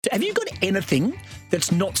Have you got anything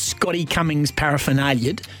that's not Scotty Cummings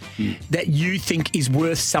paraphernalia that you think is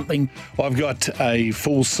worth something? I've got a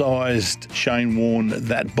full-sized Shane Warne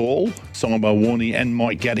That Ball, signed by Warney and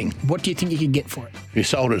Mike Gadding. What do you think you could get for it? If you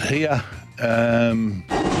sold it here, $1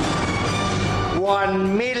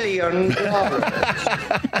 million.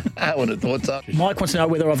 I would have thought so. Mike wants to know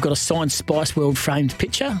whether I've got a signed Spice World framed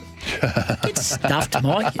picture. Get stuffed,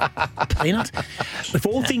 Mike. You peanut. If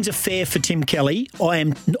all things are fair for Tim Kelly,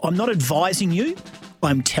 I'm not advising you.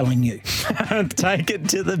 I'm telling you. Take it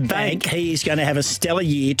to the bank. He is going to have a stellar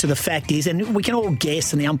year. To the fact is, and we can all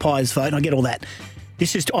guess, and the umpires vote, and I get all that.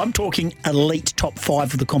 I'm talking elite top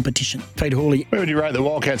 5 of the competition. Peter Hawley. Where would you rate the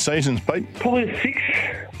Wildcat seasons, Pete? Probably a 6.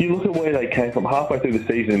 You look at where they came from halfway through the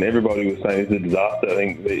season, everybody was saying it's a disaster. I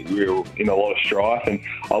think we were in a lot of strife, and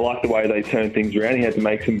I like the way they turned things around. He had to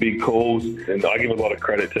make some big calls, and I give a lot of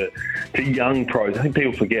credit to young pros. I think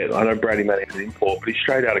people forget. I know Brady Manning's an import, but he's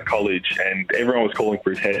straight out of college, and everyone was calling for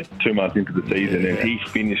his head 2 months into the season, and he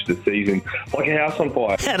finished the season like a house on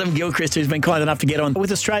fire. Adam Gilchrist, who's been kind enough to get on.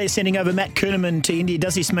 With Australia sending over Matt Kuhneman to India,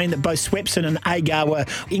 does this mean that both Swepson and Agar were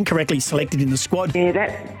incorrectly selected in the squad? Yeah,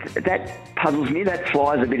 that puzzles me. That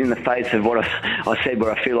flies a bit in the face of what I said,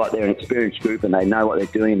 where I feel like they're an experienced group and they know what they're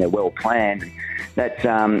doing and they're well planned. That's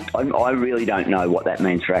I really don't know what that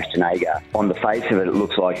means for Ashton Agar. On the face of it, it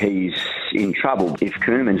looks like he's in trouble. If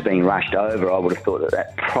Kuhneman's being rushed over, I would have thought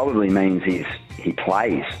that probably means he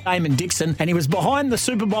plays. Eamon Dixon, and he was behind the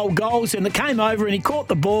Super Bowl goals, and they came over and he caught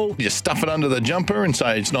the ball. You just stuff it under the jumper and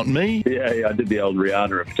say it's not me? Yeah, I did the old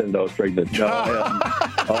Rihanna and pretended I was pregnant.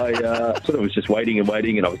 I sort of was just waiting, and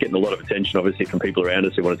I was getting a lot of attention, obviously, from people around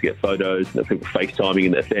us who wanted to get photos, and people FaceTiming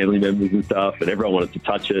and their family members and stuff, and everyone wanted to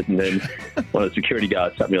touch it. And then one of the security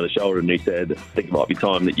guards tapped me on the shoulder and he said, I think it might be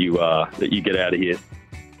time that you get out of here.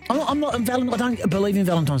 I don't believe in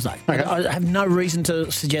Valentine's Day. Okay. I have no reason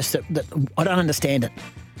to suggest that I don't understand it.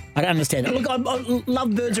 I don't understand it. Look, I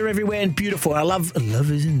love birds are everywhere and beautiful. I love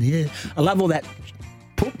is in the air. I love all that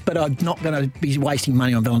poop, but I'm not going to be wasting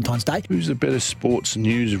money on Valentine's Day. Who's a better sports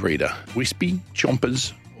news reader? Wispy,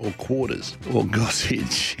 Chompers, or Quarters, or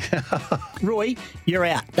Gossage? Roy, you're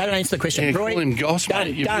out. Don't answer the question. Yeah, Roy, call him Goss,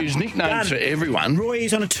 mate. You've used nicknames for everyone. Roy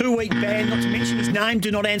is on a 2-week ban, not to mention his name. Do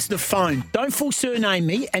not answer the phone. Don't full surname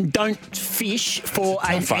me, and don't fish for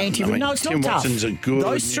an anti. No, it's not Tim tough. Watson's a good.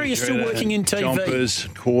 Those 3 are still working in TV. Chompers,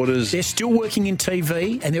 Quarters. They're still working in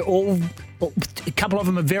TV, and they're all. A couple of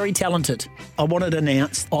them are very talented. I want it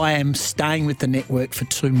announced. I am staying with the network for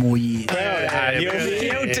 2 more years. You're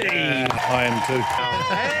guilty. I am too.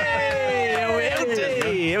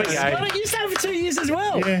 Here we go. Why don't you stay for 2 years as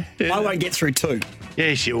well? Yeah. I won't get through 2.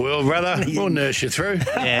 Yes, you will, brother. We'll nurse you through.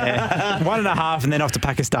 Yeah. 1.5 and then off to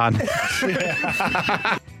Pakistan.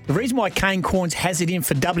 The reason why Kane Cornes has it in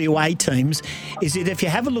for WA teams is that if you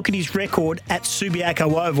have a look at his record at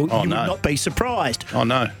Subiaco Oval, you would not be surprised. Oh,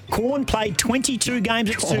 no. Corn played 22 games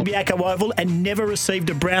at Subiaco Oval and never received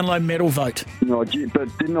a Brownlow medal vote. No, but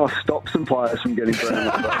didn't I stop some players from getting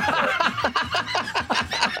Brownlow votes?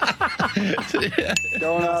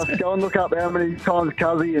 Go and look up how many times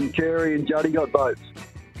Cuzzy and Carey and Juddy got votes.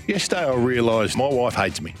 Yesterday I realised my wife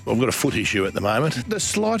hates me. I've got a foot issue at the moment. The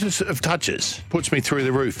slightest of touches puts me through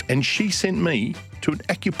the roof, and she sent me to an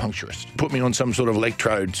acupuncturist. Put me on some sort of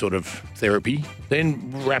electrode sort of therapy, then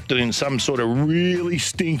wrapped it in some sort of really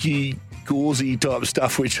stinky gauzy type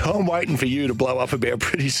stuff, which I'm waiting for you to blow up about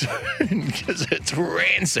pretty soon because it's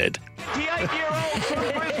rancid. The 8-year-old from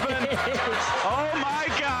Brisbane. Oh my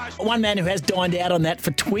gosh. One man who has dined out on that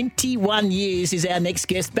for 21 years is our next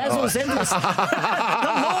guest, Basil Zempilas.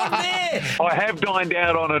 The Lord Mayor. I have dined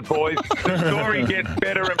out on it, boys. The story gets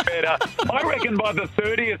better and better. I reckon by the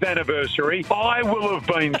 30th anniversary, I will have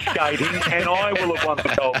been skating and I will have won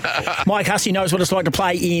the gold. Mike Hussey knows what it's like to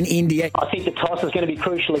play in India. I think the toss is going to be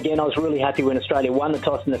crucial again. I was really happy when Australia won the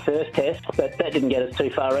toss in the first test, but that didn't get us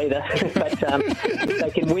too far either. But if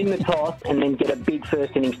they can win the toss and then get a big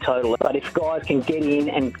first innings total. But if guys can get in,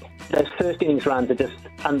 and those first innings runs are just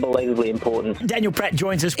unbelievably important. Daniel Pratt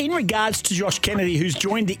joins us. In regards to Josh Kennedy, who's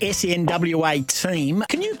joined the SNWA team,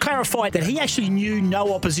 can you clarify that he actually knew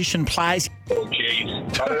no opposition players? Oh, jeez.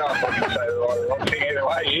 I don't know if I can say the right thing either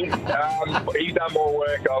way. He's done more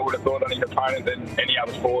work, I would have thought, on his opponent than any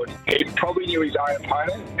other forward. He probably knew his own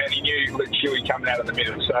opponent, and he knew Chewy coming out of the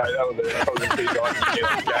middle. So that was probably the 2 guys he knew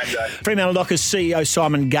in the game day. Fremantle Dockers CEO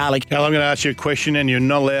Simon Garlick. Now, I'm going to ask you a question, and you're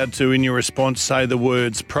not allowed to, in your response, say the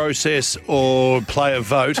words process or play a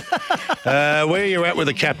vote. Where are you at with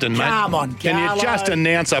the captain, mate? Come on, Can you just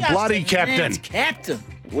announce a bloody captain? Captain.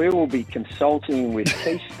 We will be consulting with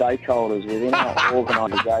key stakeholders within our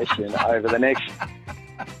organisation over the next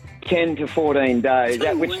 10 to 14 days,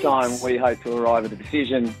 at which time we hope to arrive at a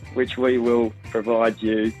decision which we will provide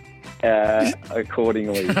you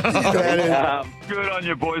accordingly. Good on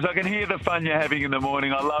you, boys. I can hear the fun you're having in the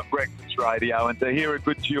morning. I love breakfast radio, and to hear a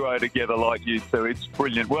good duo together like you two, it's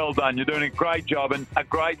brilliant. Well done. You're doing a great job and a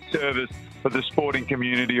great service for the sporting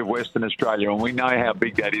community of Western Australia, and we know how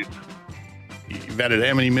big that is. You've added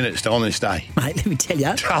how many minutes on this day? Mate, let me tell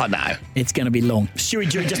you. Oh, no. It's going to be long. Stewie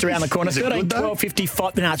Drew just around the corner. Is it 13, good, though? 12,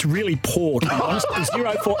 55. No, it's really poor, to be honest.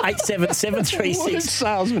 0487 736. What a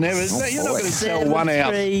salesman ever. You're not going to sell one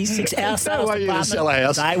house. 736. Our sales No way you're going to department, sell a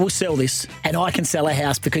house. They will sell this. And I can sell a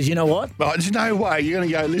house because you know what? Right, there's no way you're going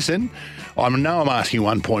to go, listen, I know I'm asking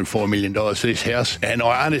 $1.4 million for this house, and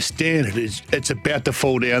I understand it's about to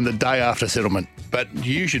fall down the day after settlement, but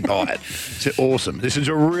you should buy it. It's awesome. This is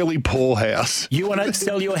a really poor house. You want to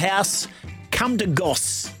sell your house? Come to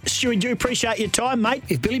Goss. Stewie, do appreciate your time, mate.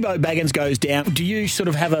 If Billy Bo Baggins goes down, do you sort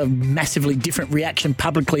of have a massively different reaction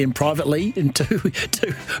publicly and privately to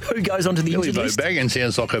who goes onto the Billy injured Bo list? Baggins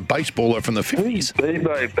sounds like a baseballer from the 50s.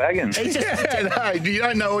 Bebo Baggins. He's Yeah, no, you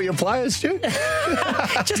don't know all your players, Stu?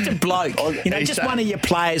 just a bloke. You know, He's just a- one of your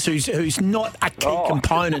players who's not a key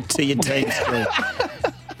component to your team. Stu.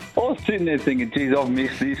 I was sitting there thinking, geez, I've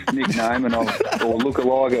missed this nickname or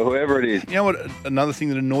look-alike or whoever it is. You know what? Another thing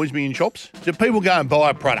that annoys me in shops is that people go and buy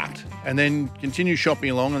a product and then continue shopping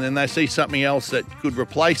along, and then they see something else that could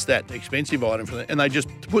replace that expensive item for them, and they just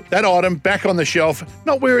put that item back on the shelf,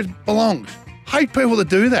 not where it belongs. Hate people that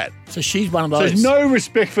do that. So she's one of So those. there's no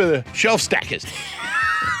respect for the shelf stackers.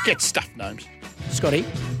 Get stuffed, gnomes. Scotty,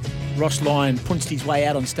 Ross Lyon punched his way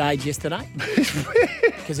out on stage yesterday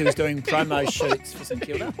because he was doing promo shoots for St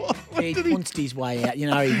Kilda. He punched his way out. You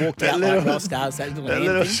know, he walked out like Ross does. That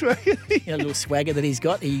little swagger. little swagger that he's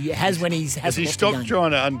got. He has when he's Has he lost a stopped game.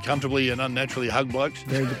 trying to uncomfortably and unnaturally hug blokes?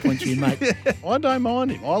 Very good point to you, mate. I don't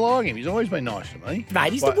mind him. I like him. He's always been nice to me.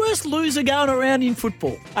 Mate, he's But- the worst loser going around in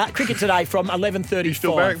football. Cricket today from 11:35. You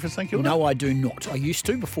still barrack for St Kilda? No, I do not. I used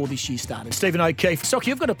to before this year started. Stephen O'Keefe. Socky,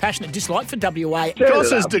 you've got a passionate dislike for WA.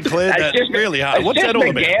 Goss has declared that really hard. What's that all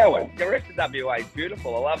about? McGowan. The rest of WA is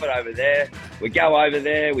beautiful. I love it over there. We go over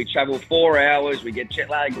there, we travel 4 hours, we get jet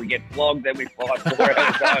lag, we get flogged, then we fly 4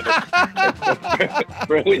 hours home. It's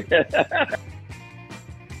brilliant.